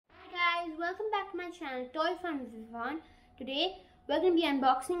back to my channel Toy Fun with Vivan. Today we're going to be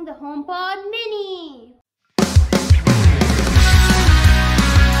unboxing the HomePod Mini.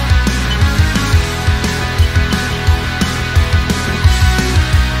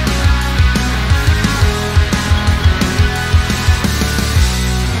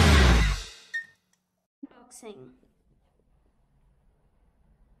 Unboxing.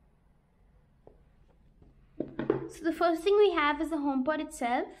 So the first thing we have is the HomePod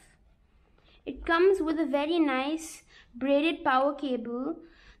itself. It comes with a very nice braided power cable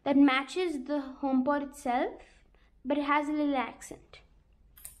that matches the HomePod itself, but it has a little accent.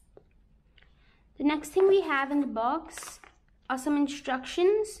 The next thing we have in the box are some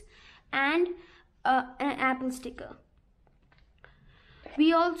instructions and an Apple sticker.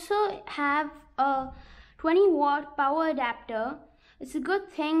 We also have a 20-watt power adapter. It's a good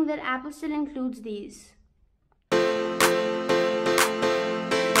thing that Apple still includes these.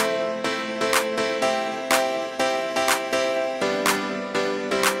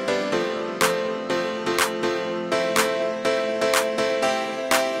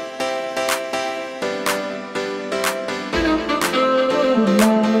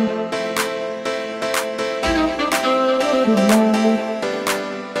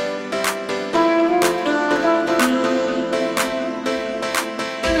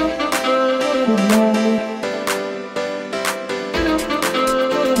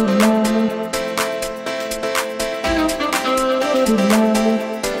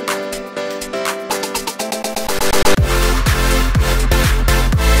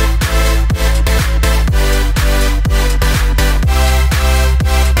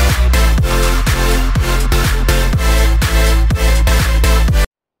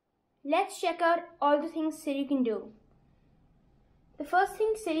 Let's check out all the things Siri can do. The first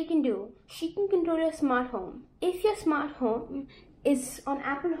thing Siri can do, she can control your smart home. If your smart home is on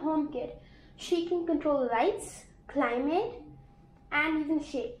Apple HomeKit, she can control lights, climate, and even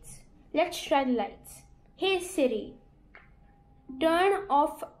shades. Let's try the lights. Hey Siri, turn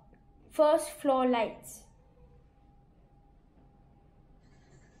off first floor lights.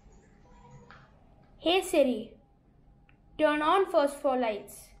 Hey Siri, turn on first floor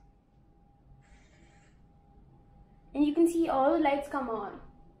lights. And you can see all the lights come on.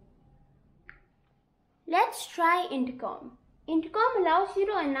 Let's try intercom. Intercom allows you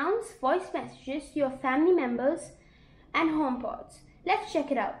to announce voice messages to your family members and HomePods. Let's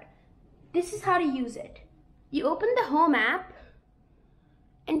check it out. This is how to use it. You open the Home app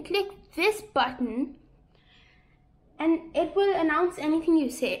and click this button and it will announce anything you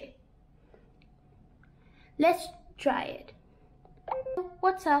say. Let's try it.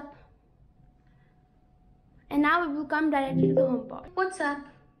 What's up? And now it will come directly to the HomePod. What's up?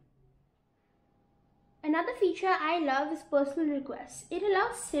 Another feature I love is personal requests. It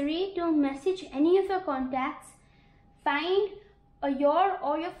allows Siri to message any of your contacts, find your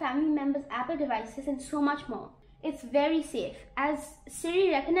or your family members' Apple devices, and so much more. It's very safe as Siri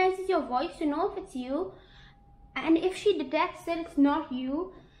recognizes your voice to know if it's you, and if she detects that it's not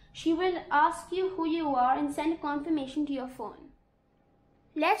you, she will ask you who you are and send a confirmation to your phone.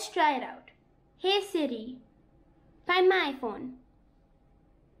 Let's try it out. Hey Siri, find my iPhone.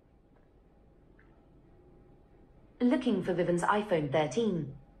 Looking for Vivan's iPhone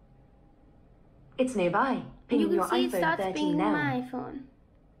 13. It's nearby. Pinging your iPhone 13 now. My iPhone.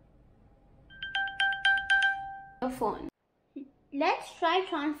 Your phone. Let's try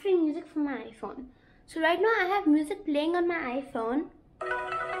transferring music from my iPhone. So right now I have music playing on my iPhone.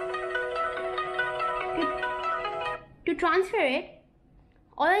 To transfer it,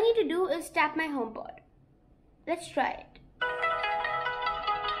 all I need to do is tap my HomePod. Let's try it.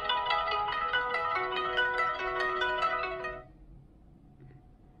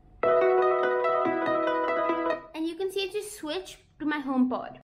 And you can see it just switched to my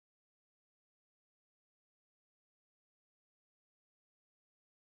HomePod.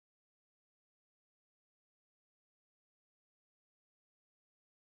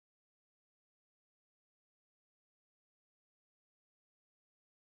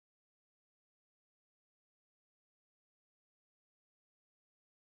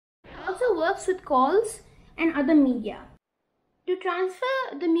 Also works with calls and other media. To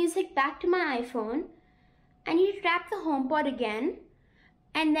transfer the music back to my iPhone, I need to tap the HomePod again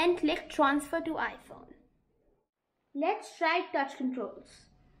and then click transfer to iPhone. Let's try touch controls.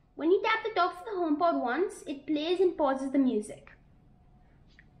 When you tap the top of the HomePod once, it plays and pauses the music.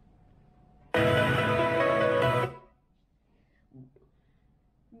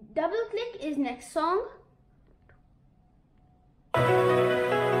 Double click is next song.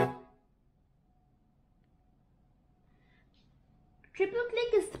 Triple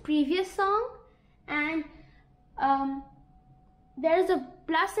click is the previous song, and there is a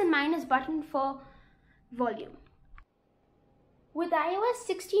plus and minus button for volume. With iOS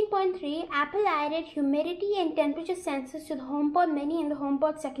 16.3, Apple added humidity and temperature sensors to the HomePod Mini and the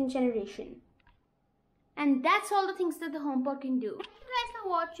HomePod 2nd generation. And that's all the things that the HomePod can do. Thank you guys for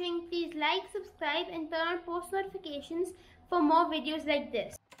watching. Please like, subscribe and turn on post notifications for more videos like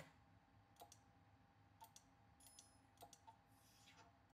this.